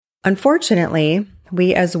Unfortunately,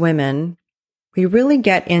 we as women, we really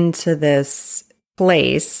get into this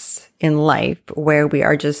place in life where we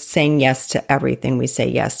are just saying yes to everything. We say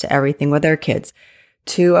yes to everything with our kids,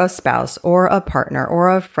 to a spouse or a partner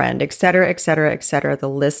or a friend, et cetera, et cetera, et cetera. The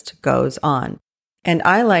list goes on. And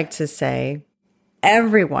I like to say,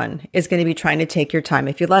 everyone is going to be trying to take your time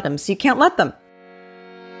if you let them. So you can't let them.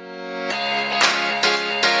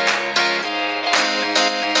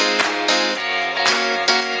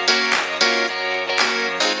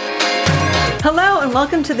 Hello and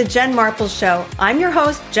welcome to the Jen Marples Show. I'm your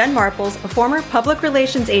host, Jen Marples, a former public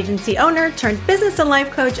relations agency owner turned business and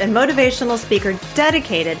life coach and motivational speaker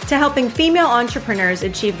dedicated to helping female entrepreneurs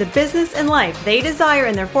achieve the business and life they desire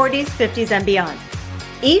in their 40s, 50s, and beyond.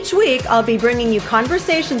 Each week, I'll be bringing you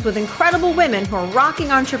conversations with incredible women who are rocking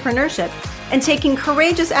entrepreneurship and taking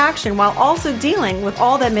courageous action while also dealing with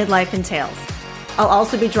all that midlife entails. I'll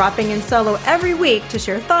also be dropping in solo every week to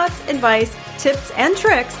share thoughts, advice, tips, and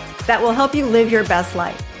tricks that will help you live your best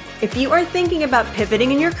life. If you are thinking about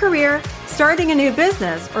pivoting in your career, starting a new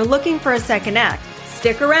business, or looking for a second act,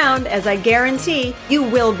 stick around as I guarantee you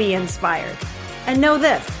will be inspired. And know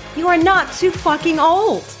this, you are not too fucking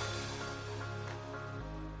old.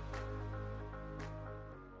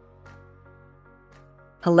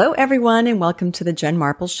 Hello, everyone, and welcome to the Jen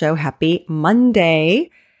Marples Show. Happy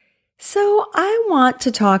Monday. So I want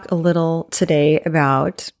to talk a little today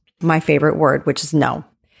about my favorite word, which is no.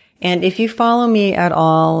 And if you follow me at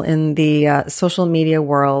all in the social media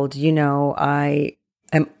world, you know I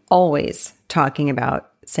am always talking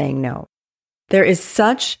about saying no. There is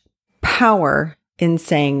such power in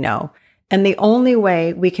saying no. And the only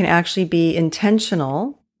way we can actually be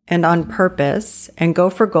intentional and on purpose and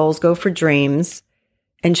go for goals, go for dreams,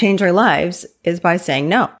 and change our lives is by saying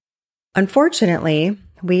no. Unfortunately,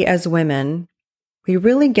 we as women, we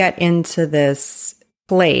really get into this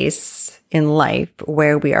place in life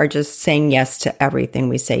where we are just saying yes to everything.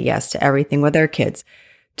 We say yes to everything with our kids,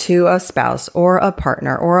 to a spouse or a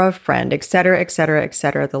partner or a friend, et cetera, et cetera, et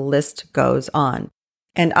cetera. The list goes on.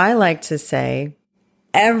 And I like to say,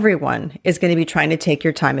 everyone is going to be trying to take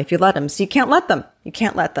your time if you let them. So you can't let them. You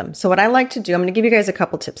can't let them. So what I like to do, I'm going to give you guys a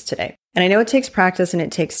couple tips today. And I know it takes practice and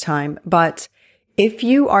it takes time, but if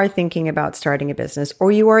you are thinking about starting a business or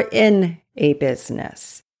you are in a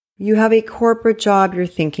business, you have a corporate job, you're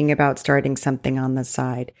thinking about starting something on the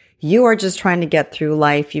side, you are just trying to get through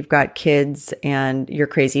life, you've got kids and you're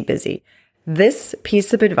crazy busy. This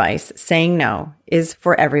piece of advice, saying no, is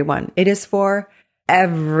for everyone. It is for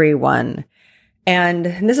everyone. And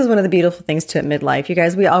this is one of the beautiful things to midlife. You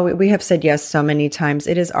guys, we have said yes so many times.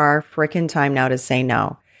 It is our frickin' time now to say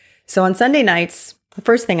no. So on Sunday nights, the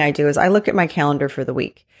first thing I do is I look at my calendar for the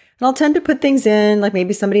week. And I'll tend to put things in, like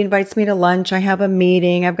maybe somebody invites me to lunch. I have a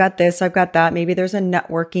meeting. I've got this. I've got that. Maybe there's a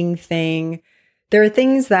networking thing. There are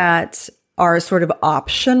things that are sort of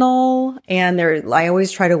optional. And I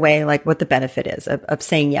always try to weigh like what the benefit is of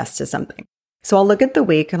saying yes to something. So I'll look at the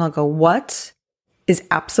week and I'll go, what is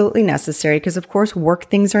absolutely necessary? Because of course,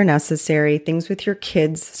 work things are necessary. Things with your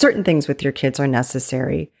kids, certain things with your kids are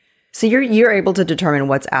necessary. So you're able to determine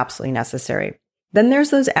what's absolutely necessary. Then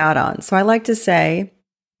there's those add-ons. So I like to say,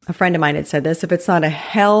 a friend of mine had said this, if it's not a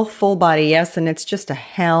hell full body yes, then it's just a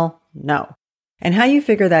hell no. And how you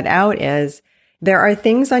figure that out is there are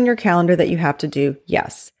things on your calendar that you have to do,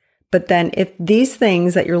 yes. But then if these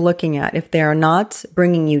things that you're looking at, if they are not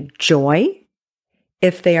bringing you joy,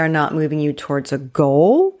 if they are not moving you towards a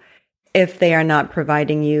goal, if they are not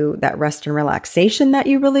providing you that rest and relaxation that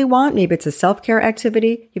you really want, maybe it's a self-care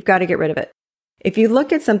activity, you've got to get rid of it. If you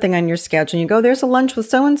look at something on your schedule and you go, there's a lunch with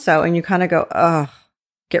so-and-so, and you kind of go, ugh,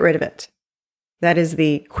 get rid of it. That is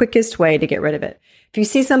the quickest way to get rid of it. If you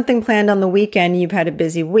see something planned on the weekend, you've had a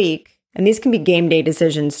busy week, and these can be game day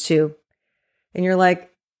decisions too, and you're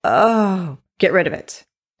like, oh, get rid of it.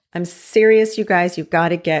 I'm serious, you guys, you've got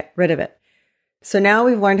to get rid of it. So now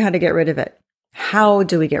we've learned how to get rid of it. How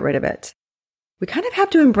do we get rid of it? We kind of have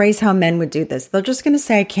to embrace how men would do this. They're just going to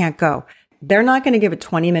say, I can't go. They're not going to give a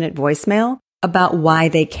 20-minute voicemail about why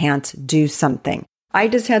they can't do something. I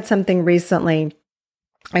just had something recently.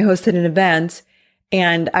 I hosted an event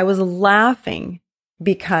and I was laughing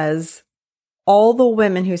because all the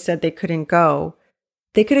women who said they couldn't go,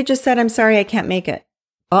 they could have just said, I'm sorry, I can't make it.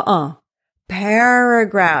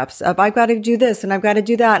 Paragraphs of I've got to do this and I've got to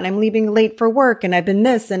do that and I'm leaving late for work and I've been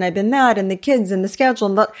this and I've been that and the kids and the schedule.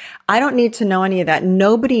 And I don't need to know any of that.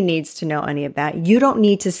 Nobody needs to know any of that. You don't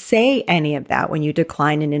need to say any of that when you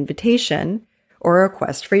decline an invitation or a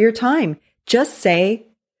request for your time. Just say,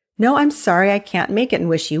 no, I'm sorry, I can't make it and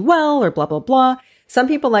wish you well or blah, blah, blah. Some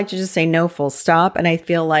people like to just say no full stop. And I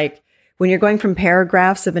feel like When you're going from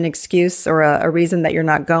paragraphs of an excuse or a reason that you're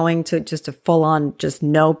not going to just a full on just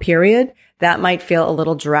no period, that might feel a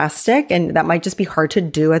little drastic and that might just be hard to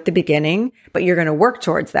do at the beginning, but you're going to work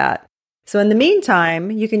towards that. So in the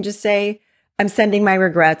meantime, you can just say, I'm sending my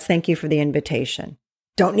regrets. Thank you for the invitation.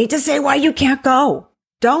 Don't need to say why you can't go.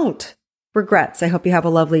 Don't. Regrets. I hope you have a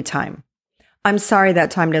lovely time. I'm sorry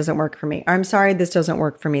that time doesn't work for me. I'm sorry this doesn't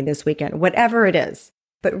work for me this weekend. Whatever it is.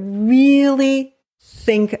 But really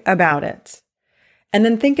think about it. And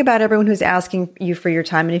then think about everyone who's asking you for your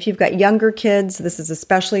time. And if you've got younger kids, this is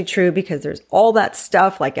especially true because there's all that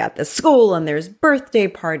stuff like at the school and there's birthday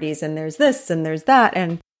parties and there's this and there's that.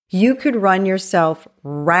 And you could run yourself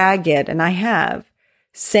ragged. And I have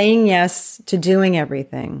saying yes to doing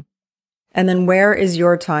everything. And then where is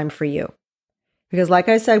your time for you? Because like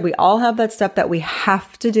I said, we all have that stuff that we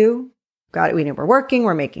have to do. We're working,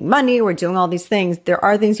 we're making money, we're doing all these things. There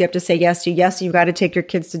are things you have to say yes to. Yes, you've got to take your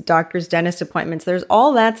kids to doctors, dentist appointments. There's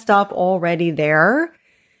all that stuff already there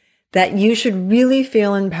that you should really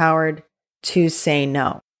feel empowered to say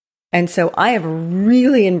no. And so I have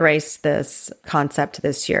really embraced this concept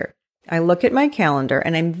this year. I look at my calendar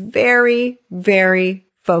and I'm very, very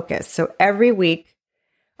focused. So every week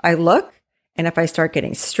I look, and if I start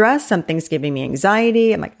getting stressed, something's giving me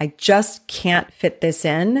anxiety, I'm like, I just can't fit this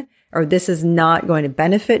in. Or this is not going to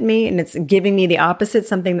benefit me and it's giving me the opposite.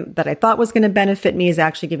 Something that I thought was going to benefit me is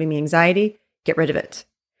actually giving me anxiety. Get rid of it.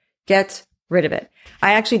 Get rid of it.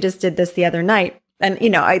 I actually just did this the other night and,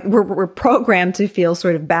 we're programmed to feel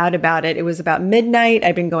sort of bad about it. It was about midnight.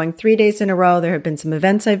 I've been going 3 days in a row. There have been some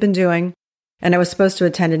events I've been doing and I was supposed to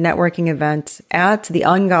attend a networking event at the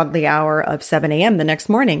ungodly hour of 7 a.m. the next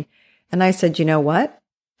morning. And I said, you know what?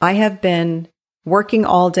 I have been working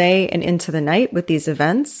all day and into the night with these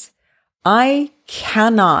events. I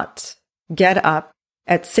cannot get up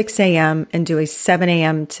at 6 a.m. and do a 7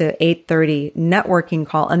 a.m. to 8:30 networking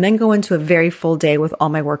call and then go into a very full day with all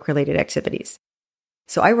my work-related activities.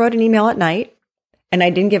 So I wrote an email at night and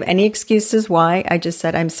I didn't give any excuses why. I just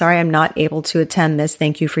said, I'm sorry, I'm not able to attend this.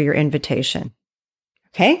 Thank you for your invitation.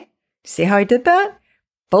 Okay? See how I did that?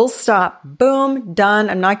 Full stop. Boom. Done.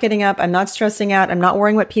 I'm not getting up. I'm not stressing out. I'm not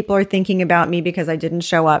worrying what people are thinking about me because I didn't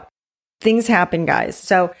show up. Things happen, guys.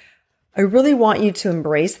 So I really want you to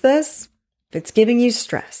embrace this. If it's giving you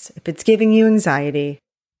stress, if it's giving you anxiety,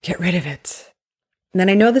 get rid of it. And then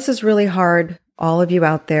I know this is really hard. All of you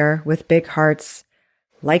out there with big hearts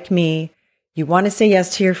like me, you want to say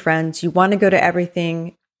yes to your friends. You want to go to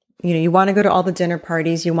everything. You want to go to all the dinner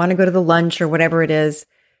parties. You want to go to the lunch or whatever it is.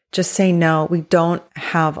 Just say no. We don't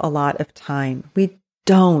have a lot of time. We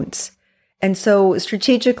don't. And so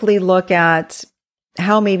strategically look at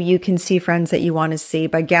how maybe you can see friends that you want to see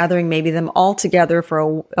by gathering maybe them all together for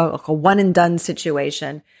a one and done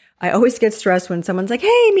situation. I always get stressed when someone's like,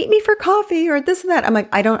 hey, meet me for coffee or this and that. I'm like,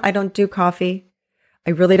 I don't do coffee.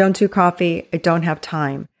 I really don't do coffee. I don't have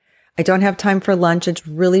time. I don't have time for lunch. It's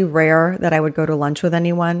really rare that I would go to lunch with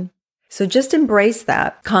anyone. So just embrace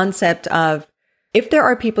that concept of if there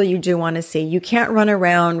are people you do want to see, you can't run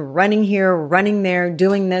around running here, running there,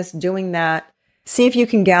 doing this, doing that. See if you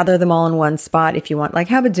can gather them all in one spot if you want, like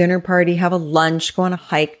have a dinner party, have a lunch, go on a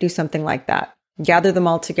hike, do something like that. Gather them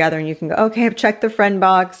all together and you can go, okay, I've checked the friend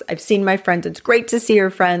box. I've seen my friends. It's great to see your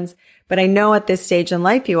friends. But I know at this stage in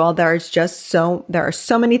life, you all, there are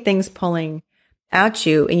so many things pulling at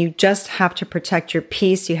you and you just have to protect your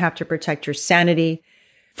peace. You have to protect your sanity.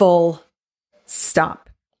 Full stop.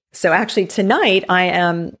 So actually tonight I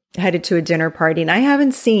am headed to a dinner party and I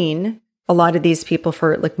haven't seen a lot of these people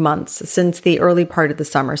for like months since the early part of the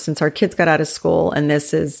summer, since our kids got out of school. And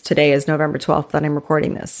today is November 12th that I'm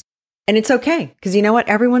recording this. And it's okay. Because you know what?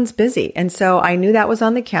 Everyone's busy. And so I knew that was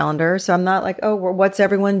on the calendar. So I'm not like, oh, what's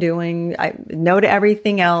everyone doing? I no to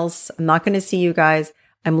everything else. I'm not going to see you guys.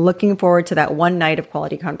 I'm looking forward to that one night of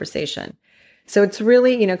quality conversation. So it's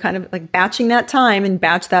really, kind of like batching that time and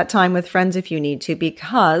batch that time with friends if you need to,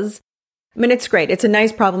 because it's great. It's a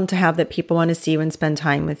nice problem to have that people want to see you and spend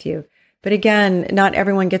time with you. But again, not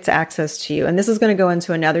everyone gets access to you. And this is going to go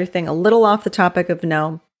into another thing, a little off the topic of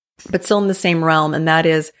no, but still in the same realm. And that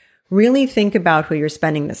is really think about who you're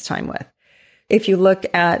spending this time with. If you look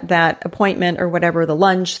at that appointment or whatever, the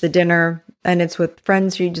lunch, the dinner, and it's with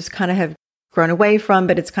friends you just kind of have grown away from,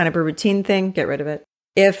 but it's kind of a routine thing, get rid of it.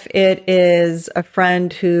 If it is a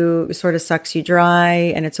friend who sort of sucks you dry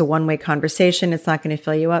and it's a one-way conversation, it's not going to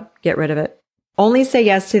fill you up, get rid of it. Only say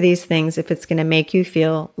yes to these things if it's going to make you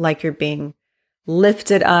feel like you're being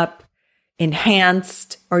lifted up,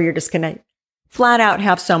 enhanced, or you're just going to flat out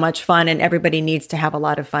have so much fun and everybody needs to have a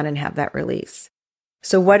lot of fun and have that release.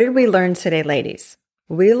 So what did we learn today, ladies?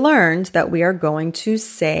 We learned that we are going to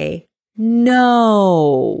say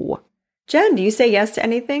no. Jen, do you say yes to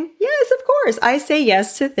anything? Yes, of course. I say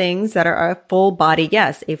yes to things that are a full body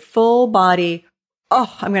yes, a full body,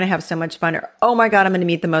 oh, I'm going to have so much fun. Or, oh my God, I'm going to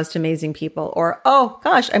meet the most amazing people. Or, oh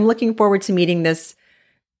gosh, I'm looking forward to meeting this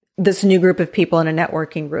new group of people in a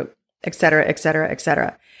networking group, et cetera, et cetera, et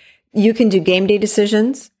cetera. You can do game day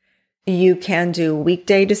decisions. You can do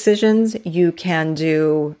weekday decisions. You can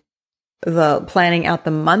do the planning out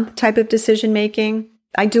the month type of decision making.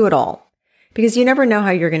 I do it all because you never know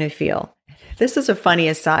how you're going to feel. This is a funny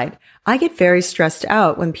aside. I get very stressed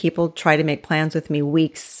out when people try to make plans with me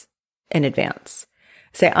weeks in advance.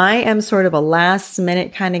 Say, I am sort of a last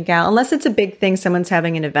minute kind of gal, unless it's a big thing, someone's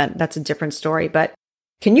having an event, that's a different story. But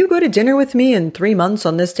can you go to dinner with me in 3 months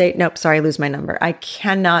on this date? Nope, sorry, I lose my number. I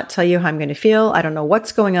cannot tell you how I'm going to feel. I don't know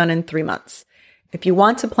what's going on in 3 months. If you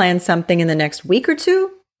want to plan something in the next week or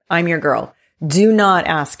two, I'm your girl. Do not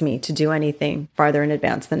ask me to do anything farther in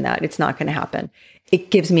advance than that. It's not going to happen.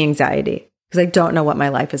 It gives me anxiety because I don't know what my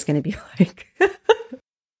life is going to be like.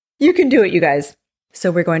 You can do it, you guys.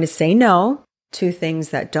 So we're going to say no to things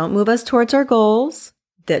that don't move us towards our goals,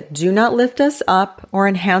 that do not lift us up or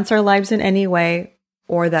enhance our lives in any way,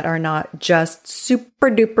 or that are not just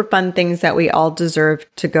super duper fun things that we all deserve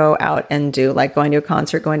to go out and do, like going to a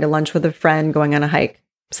concert, going to lunch with a friend, going on a hike,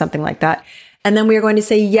 something like that. And then we are going to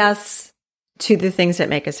say yes to the things that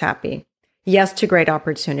make us happy. Yes to great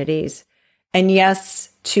opportunities. And yes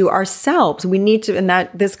to ourselves. We need to, and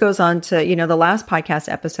that this goes on to, the last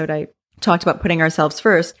podcast episode, I talked about putting ourselves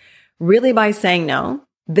first. Really, by saying no,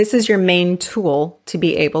 this is your main tool to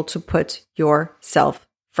be able to put yourself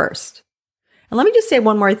first. And let me just say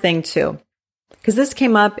one more thing too, because this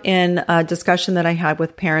came up in a discussion that I had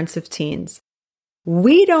with parents of teens.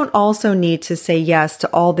 We don't also need to say yes to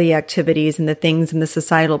all the activities and the things and the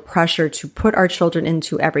societal pressure to put our children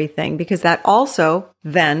into everything, because that also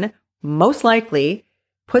then most likely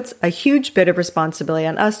puts a huge bit of responsibility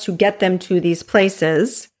on us to get them to these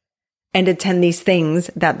places and attend these things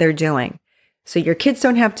that they're doing. So your kids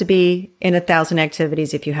don't have to be in 1,000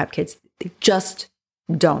 activities if you have kids. They just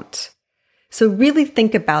don't. So really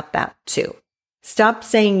think about that too. Stop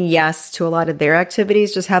saying yes to a lot of their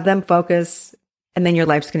activities. Just have them focus, and then your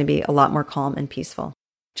life's going to be a lot more calm and peaceful.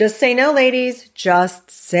 Just say no, ladies.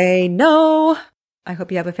 Just say no. I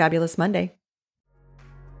hope you have a fabulous Monday.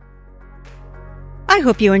 I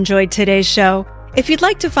hope you enjoyed today's show. If you'd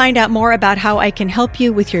like to find out more about how I can help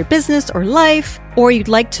you with your business or life, or you'd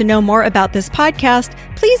like to know more about this podcast,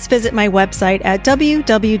 please visit my website at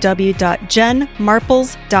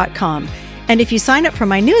www.jenmarples.com. And if you sign up for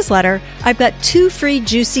my newsletter, I've got 2 free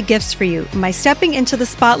juicy gifts for you. My Stepping into the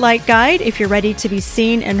Spotlight guide, if you're ready to be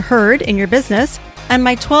seen and heard in your business, and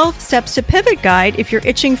my 12 Steps to Pivot guide, if you're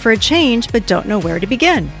itching for a change but don't know where to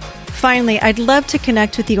begin. Finally, I'd love to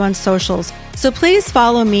connect with you on socials, so please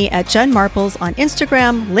follow me at Jen Marples on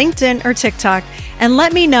Instagram, LinkedIn, or TikTok, and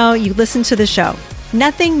let me know you listen to the show.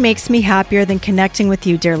 Nothing makes me happier than connecting with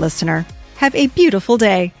you, dear listener. Have a beautiful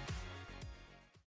day.